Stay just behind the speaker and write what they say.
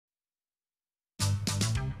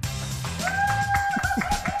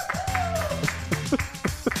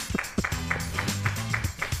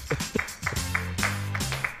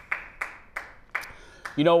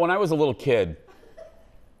You know, when I was a little kid,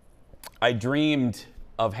 I dreamed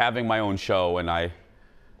of having my own show, and I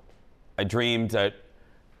dreamed that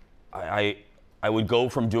I would go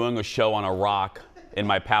from doing a show on a rock in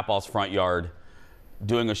my papaw's front yard,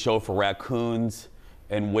 doing a show for raccoons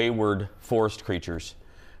and wayward forest creatures.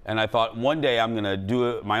 And I thought one day I'm going to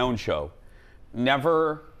do my own show.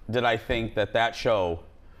 Never did I think that that show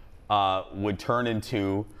would turn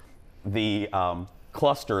into the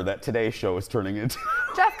cluster that today's show is turning into.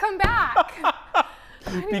 Jeff, come back.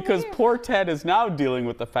 Because poor Ted is now dealing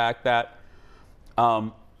with the fact that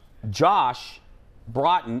Josh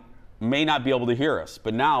Braaten may not be able to hear us.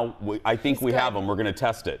 But now I think we have him. We're going to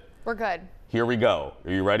test it. We're good. Here we go.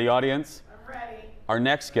 Are you ready, audience? I'm ready. Our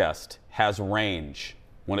next guest has range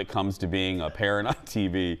when it comes to being a parent on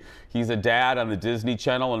TV. He's a dad on the Disney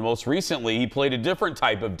Channel, and most recently, he played a different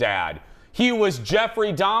type of dad. He was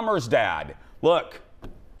Jeffrey Dahmer's dad. Look.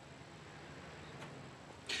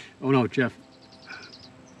 Oh, no, Jeff.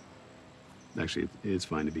 Actually, it's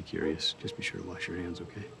fine to be curious. Just be sure to wash your hands,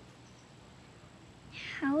 okay?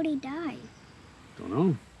 How'd he die? Don't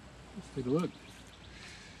know. Let's take a look.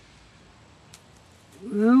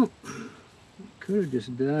 Well, could have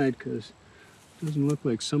just died because it doesn't look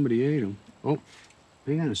like somebody ate him. Oh,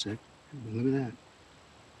 hang on a sec. Look at that.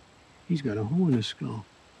 He's got a hole in his skull.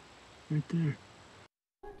 Right there.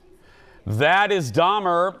 That is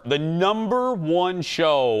Dahmer, the #1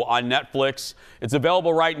 show on Netflix. It's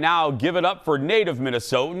available right now. Give it up for native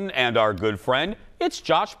Minnesotan and our good friend. It's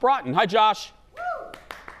Josh Braaten. Hi, Josh.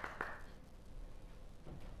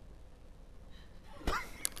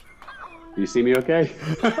 You see me okay?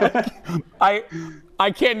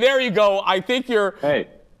 I can't. There you go. I think you're. Hey.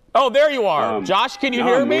 Oh, there you are. Josh, can you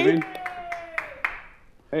hear me? Moving.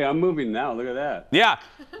 Hey, I'm moving now. Look at that. Yeah.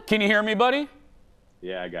 Can you hear me, buddy?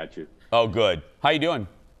 Yeah, I got you. Oh, good. How you doing?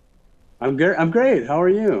 I'm great. How are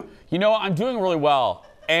you? You know, I'm doing really well.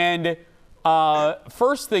 And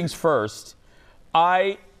first things first,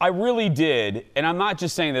 I really did, and I'm not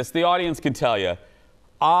just saying this, the audience can tell you,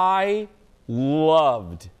 I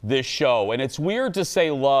loved this show. And it's weird to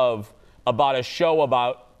say love about a show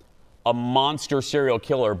about a monster serial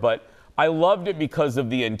killer, but I loved it because of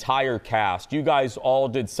the entire cast. You guys all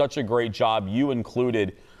did such a great job, you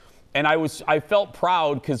included. And I felt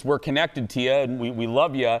proud because we're connected to you and we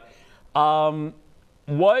love you.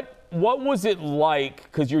 What was it like,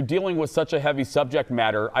 because you're dealing with such a heavy subject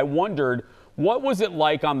matter, I wondered, what was it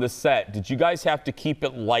like on the set? Did you guys have to keep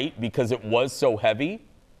it light because it was so heavy?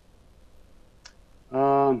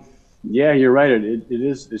 Yeah, you're right. It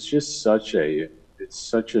is. It's just such a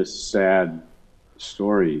sad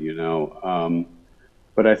story, you know.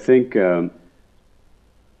 But I think, you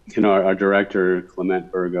know, our director,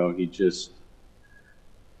 Clement Burgo, he just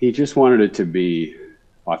wanted it to be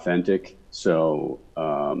authentic. So,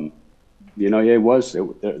 you know, yeah,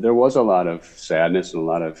 there was a lot of sadness and a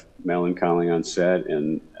lot of melancholy on set.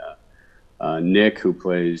 And Nick, who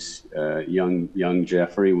plays young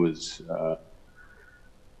Jeffrey, was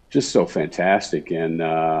just so fantastic. And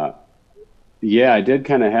yeah, I did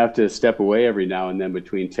kind of have to step away every now and then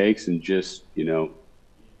between takes and just, you know,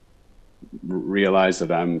 realize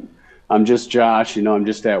that I'm just Josh, you know, I'm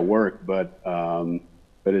just at work, but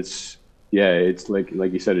it's, yeah, it's like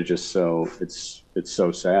you said, it's just so, it's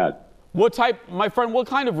so sad. What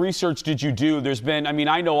kind of research did you do? There's been, I mean,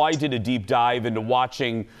 I know I did a deep dive into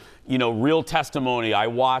watching, you know, real testimony. I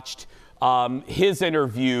watched his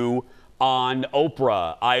interview on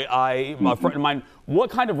Oprah. A friend of mine,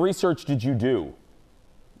 what kind of research did you do?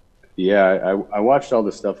 Yeah, I watched all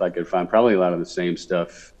the stuff I could find, probably a lot of the same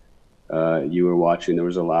stuff you were watching. There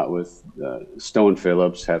was a lot with Stone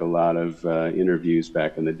Phillips had a lot of interviews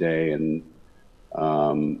back in the day, and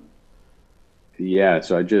yeah,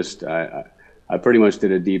 so I pretty much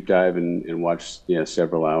did a deep dive and watched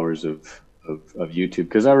several hours of YouTube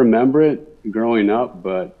because I remember it growing up,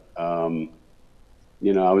 but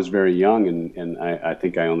you know, I was very young, and I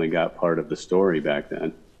think I only got part of the story back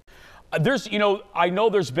then. You know, I know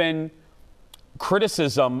there's been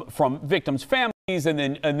criticism from victims' families, and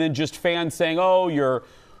then just fans saying, "Oh, you're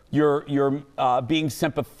being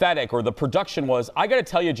sympathetic," or the production was. I got to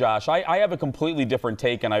tell you, Josh, I have a completely different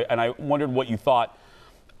take, and I wondered what you thought.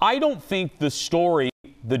 I don't think the story,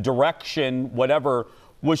 the direction, whatever,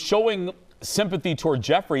 was showing sympathy toward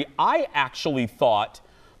Jeffrey. I actually thought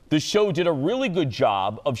the show did a really good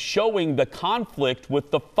job of showing the conflict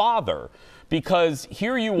with the father, because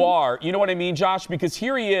here you are, you know what I mean, Josh? Because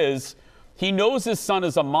here he is, he knows his son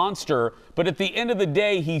is a monster, but at the end of the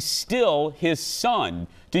day, he's still his son.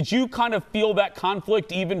 Did you kind of feel that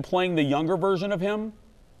conflict even playing the younger version of him?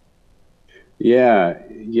 Yeah,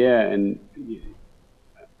 and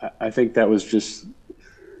I think that was just,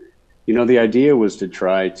 the idea was to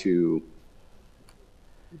try to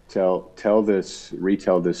retell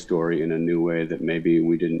this story in a new way that maybe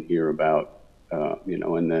we didn't hear about,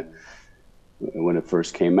 when it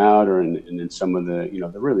first came out, or in some of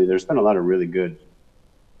there's been a lot of really good,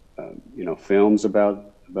 films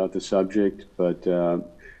about the subject, but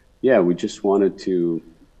yeah, we just wanted to,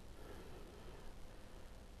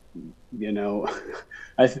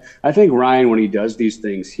 I think Ryan, when he does these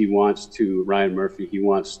things, Ryan Murphy, he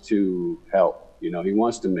wants to help, he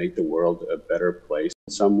wants to make the world a better place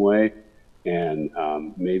in some way, and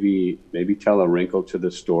maybe tell a wrinkle to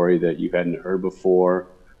the story that you hadn't heard before.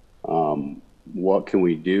 What can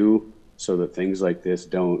we do so that things like this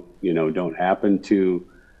don't happen to,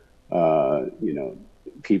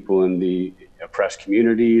 people in the oppressed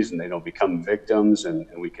communities, and they don't become victims, and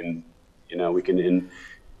we can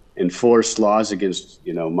enforce laws against,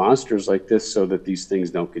 monsters like this so that these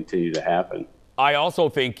things don't continue to happen. I also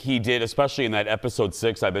think he did, especially in that episode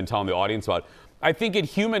 6 I've been telling the audience about, I think it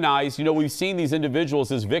humanized, we've seen these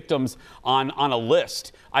individuals as victims on a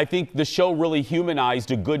list. I think the show really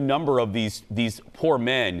humanized a good number of these poor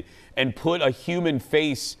men and put a human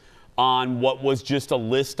face on what was just a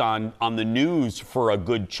list on the news for a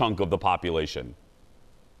good chunk of the population.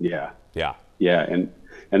 Yeah. Yeah. Yeah.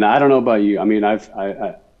 And I don't know about you. I mean, I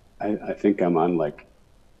think I'm on like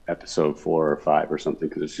episode 4 or 5 or something,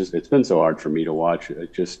 because it's been so hard for me to watch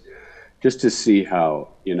it. Just to see how,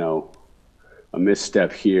 a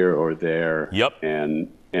misstep here or there. Yep. And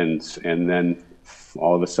then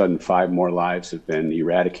all of a sudden 5 more lives have been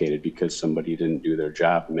eradicated because somebody didn't do their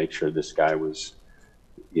job and make sure this guy was,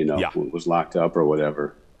 was locked up or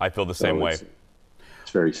whatever. I feel the same way.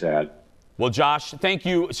 It's very sad. Well, Josh, thank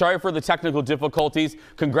you. Sorry for the technical difficulties.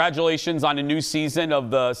 Congratulations on a new season of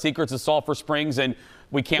The Secrets of Sulphur Springs, and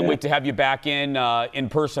we can't wait to have you back in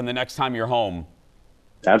person the next time you're home.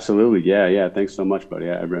 Absolutely. Yeah. Thanks so much, buddy.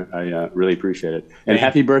 I really appreciate it. And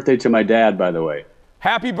happy birthday to my dad, by the way.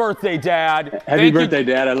 Happy birthday, Dad. Happy birthday,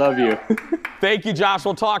 Dad. I love you. Thank you, Josh.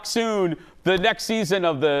 We'll talk soon. The next season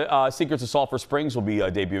of The Secrets of Sulphur Springs will be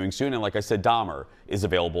debuting soon. And like I said, Dahmer is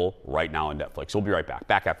available right now on Netflix. We'll be right back.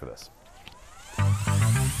 Back after this.